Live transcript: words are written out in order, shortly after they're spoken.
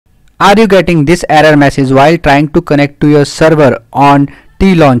Are you getting this error message while trying to connect to your server on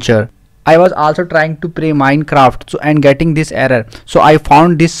Tlauncher? I was also trying to play Minecraft and getting this error. So I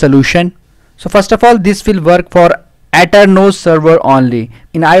found this solution. So first of all, this will work for Aternos server only.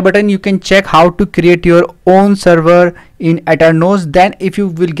 In I button you can check how to create your own server in Aternos. Then if you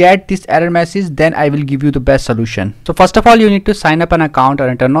will get this error message, then I will give you the best solution. So first of all, you need to sign up an account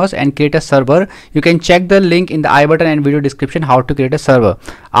on Aternos and create a server. You can check the link in the I button and video description how to create a server.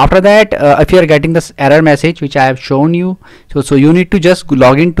 After that, if you are getting this error message which I have shown you, so you need to just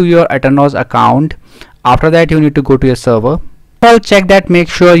log into your Aternos account. After that, you need to go to your server. Check that, make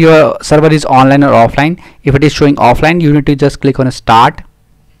sure your server is online or offline. If it is showing offline, you need to just click on start.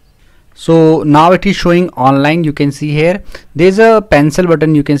 So now it is showing online. You can see here there's a pencil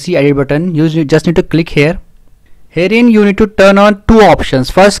button, you can see edit button. You just need to click here. Herein you need to turn on two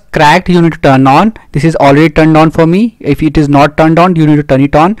options. First, cracked you need to turn on. This is already turned on for me. If it is not turned on, you need to turn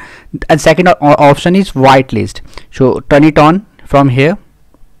it on. And second option is whitelist. So turn it on from here.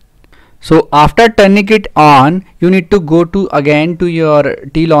 So after turning it on, you need to go to again to your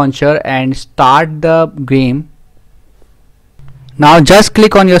Tlauncher and start the game. Now just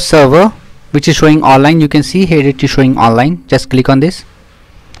click on your server which is showing online. You can see here it is showing online. Just click on this.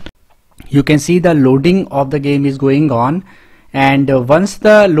 You can see the loading of the game is going on, and once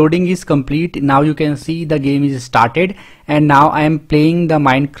the loading is complete, now you can see the game is started, and now I am playing the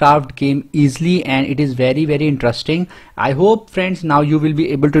Minecraft game easily, and it is very interesting. I hope friends now you will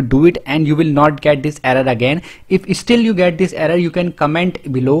be able to do it and you will not get this error again. If still you get this error, you can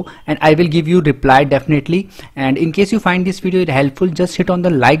comment below and I will give you reply definitely. And in case you find this video helpful, just hit on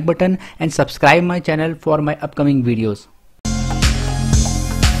the like button and subscribe my channel for my upcoming videos.